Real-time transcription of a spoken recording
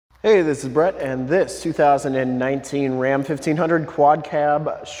Hey, this is Brett, and this 2019 Ram 1500 Quad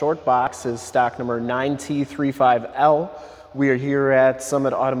Cab Short Box is stock number 9T35L. We are here at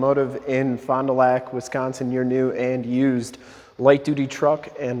Summit Automotive in Fond du Lac, Wisconsin, your new and used light-duty truck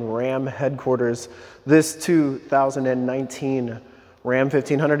and Ram headquarters. This 2019 Ram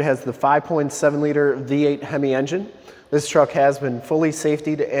 1500 has the 5.7-liter V8 Hemi engine. This truck has been fully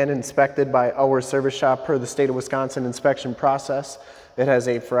safetied and inspected by our service shop per the state of Wisconsin inspection process. It has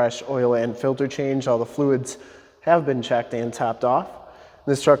a fresh oil and filter change. All the fluids have been checked and topped off.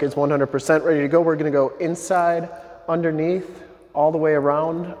 This truck is 100% ready to go. We're going to go inside, underneath, all the way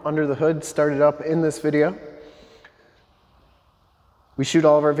around, under the hood, start it up in this video. We shoot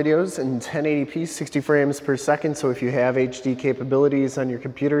all of our videos in 1080p, 60 frames per second, so if you have HD capabilities on your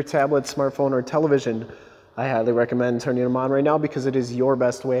computer, tablet, smartphone, or television, I highly recommend turning them on right now because it is your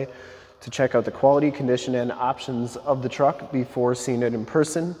best way to check out the quality, condition, and options of the truck before seeing it in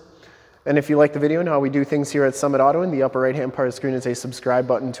person. And if you like the video and how we do things here at Summit Auto, in the upper right-hand part of the screen is a subscribe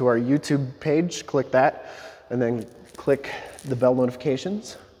button to our YouTube page. Click that, and then click the bell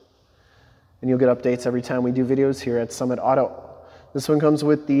notifications, and you'll get updates every time we do videos here at Summit Auto. This one comes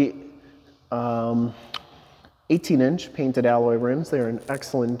with the 18-inch painted alloy rims. They're in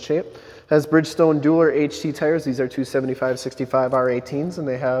excellent shape. Has Bridgestone Dueler HT tires. These are 275/65 R18s, and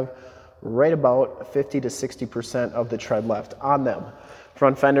they have right about 50 to 60% of the tread left on them.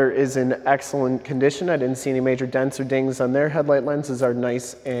 Front fender is in excellent condition. I didn't see any major dents or dings on there. Headlight lenses are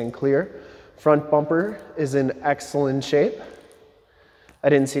nice and clear. Front bumper is in excellent shape. I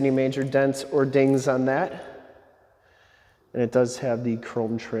didn't see any major dents or dings on that. And it does have the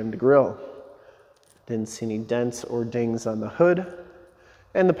chrome trimmed grille. Didn't see any dents or dings on the hood.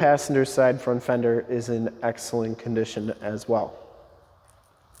 And the passenger side front fender is in excellent condition as well.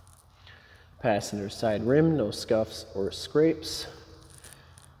 Passenger side rim, no scuffs or scrapes.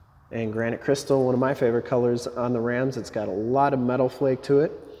 And granite crystal, one of my favorite colors on the Rams. It's got a lot of metal flake to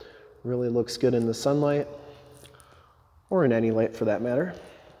it. Really looks good in the sunlight, or in any light for that matter.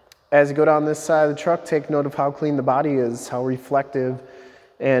 As you go down this side of the truck, take note of how clean the body is, how reflective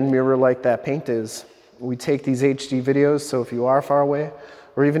and mirror-like that paint is. We take these HD videos, so if you are far away,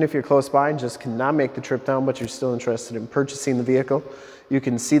 or even if you're close by and just cannot make the trip down, but you're still interested in purchasing the vehicle, you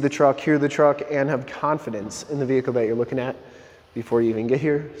can see the truck, hear the truck, and have confidence in the vehicle that you're looking at before you even get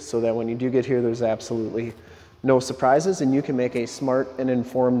here, so that when you do get here, there's absolutely no surprises, and you can make a smart and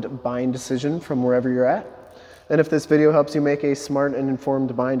informed buying decision from wherever you're at. And if this video helps you make a smart and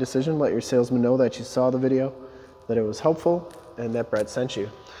informed buying decision, let your salesman know that you saw the video, that it was helpful, and that Brett sent you.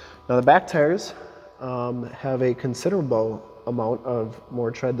 Now the back tires have a considerable amount of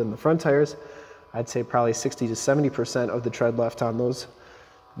more tread than the front tires. I'd say probably 60 to 70% of the tread left on those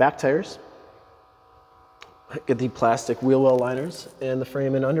back tires. Get the plastic wheel well liners, and the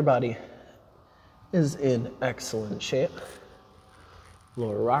frame and underbody is in excellent shape.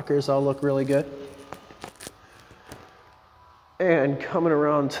 Lower rockers all look really good. And coming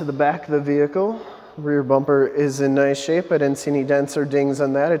around to the back of the vehicle, rear bumper is in nice shape. I didn't see any dents or dings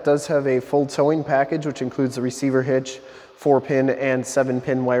on that. It does have a full towing package, which includes the receiver hitch, 4-pin and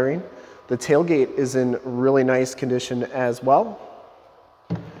 7-pin wiring. The tailgate is in really nice condition as well.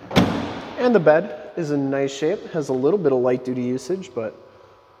 And the bed is in nice shape. Has a little bit of light duty usage, but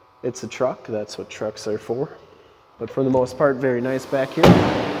it's a truck. That's what trucks are for. But for the most part, very nice back here.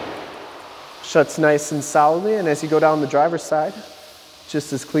 Shuts nice and solidly, and as you go down the driver's side,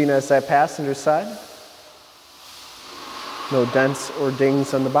 just as clean as that passenger side. No dents or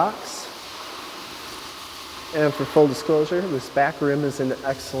dings on the box. And for full disclosure, this back rim is in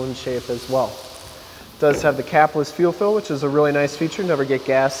excellent shape as well. It does have the capless fuel fill, which is a really nice feature. Never get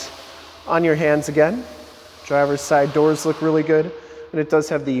gas on your hands again. Driver's side doors look really good. And it does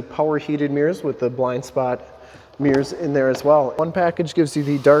have the power heated mirrors with the blind spot mirrors in there as well. One package gives you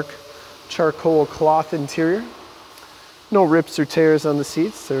the dark charcoal cloth interior. No rips or tears on the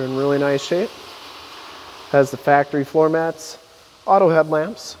seats. They're in really nice shape. Has the factory floor mats, auto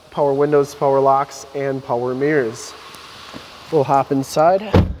headlamps, power windows, power locks, and power mirrors. We'll hop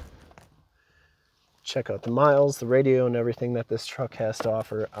inside, check out the miles, the radio, and everything that this truck has to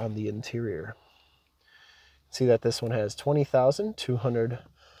offer on the interior. See that this one has 20,200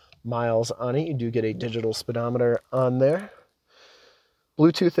 miles on it. You do get a digital speedometer on there.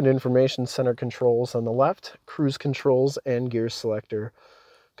 Bluetooth and information center controls on the left, cruise controls and gear selector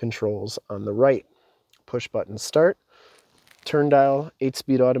controls on the right. Push button start. Turn dial,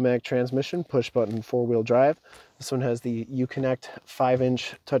 8-speed automatic transmission, push button 4-wheel drive. This one has the Uconnect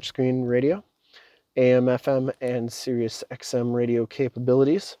 5-inch touchscreen radio, AM, FM, and Sirius XM radio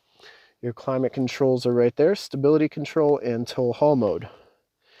capabilities. Your climate controls are right there, stability control and tow haul mode.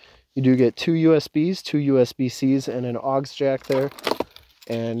 You do get 2 USBs, 2 USB-Cs, and an aux jack there.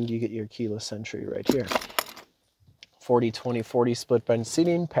 And you get your keyless entry right here. 40-20-40 split bench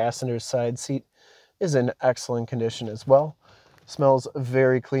seating. Passenger side seat is in excellent condition as well. Smells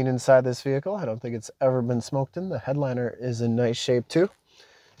very clean inside this vehicle. I don't think it's ever been smoked in. The headliner is in nice shape too.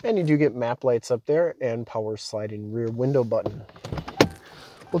 And you do get map lights up there and power sliding rear window button.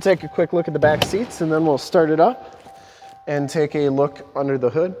 We'll take a quick look at the back seats and then we'll start it up and take a look under the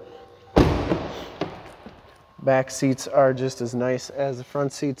hood. Back seats are just as nice as the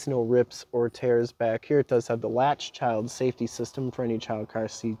front seats, no rips or tears back here. It does have the Latch child safety system for any child car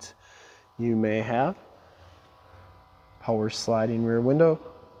seats you may have. Power sliding rear window.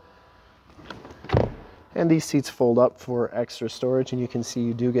 And these seats fold up for extra storage, and you can see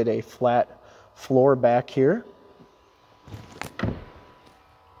you do get a flat floor back here.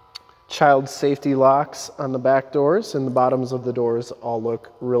 Child safety locks on the back doors, and the bottoms of the doors all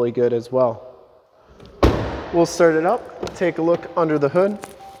look really good as well. We'll start it up, take a look under the hood.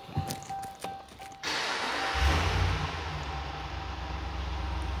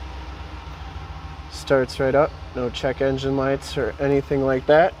 Starts right up, no check engine lights or anything like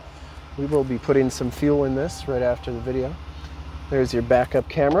that. We will be putting some fuel in this right after the video. There's your backup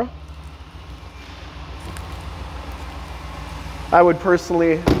camera. I would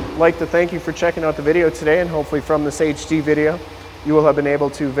personally like to thank you for checking out the video today, and hopefully from this HD video you will have been able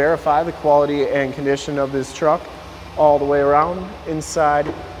to verify the quality and condition of this truck all the way around,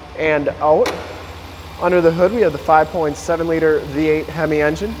 inside and out. Under the hood we have the 5.7 liter V8 Hemi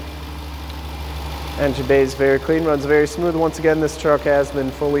engine. Engine bay is very clean, runs very smooth. Once again, this truck has been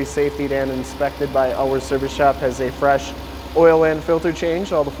fully safetied and inspected by our service shop, has a fresh oil and filter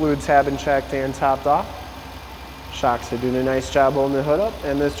change. All the fluids have been checked and topped off. Shocks are doing a nice job holding the hood up,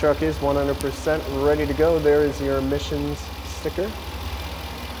 and this truck is 100% ready to go. There is your emissions sticker.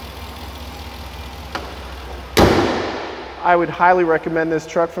 I would highly recommend this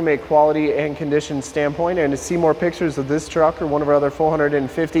truck from a quality and condition standpoint, and to see more pictures of this truck or one of our other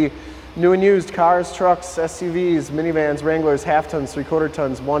 450 new and used cars, trucks, SUVs, minivans, Wranglers, half tons, 3/4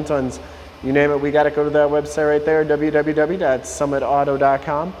 tons, 1 tons, you name it, we got to go to that website right there,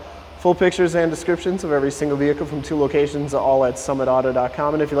 www.summitauto.com. Full pictures and descriptions of every single vehicle from 2 locations, all at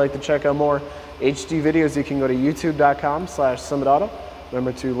summitauto.com. And if you'd like to check out more HD videos, you can go to youtube.com/summitauto.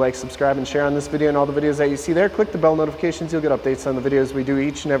 Remember to like, subscribe, and share on this video and all the videos that you see there. Click the bell notifications, you'll get updates on the videos we do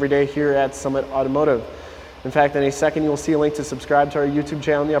each and every day here at Summit Automotive. In fact, in a second, you'll see a link to subscribe to our YouTube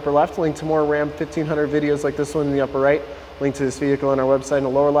channel in the upper left, a link to more Ram 1500 videos like this one in the upper right, link to this vehicle on our website in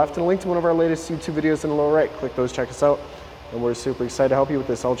the lower left, and a link to one of our latest YouTube videos in the lower right. Click those, check us out. And we're super excited to help you with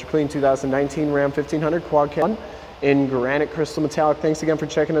this ultra clean 2019 Ram 1500 quad cab in granite crystal metallic. Thanks again for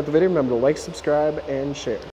checking out the video. Remember to like, subscribe, and share.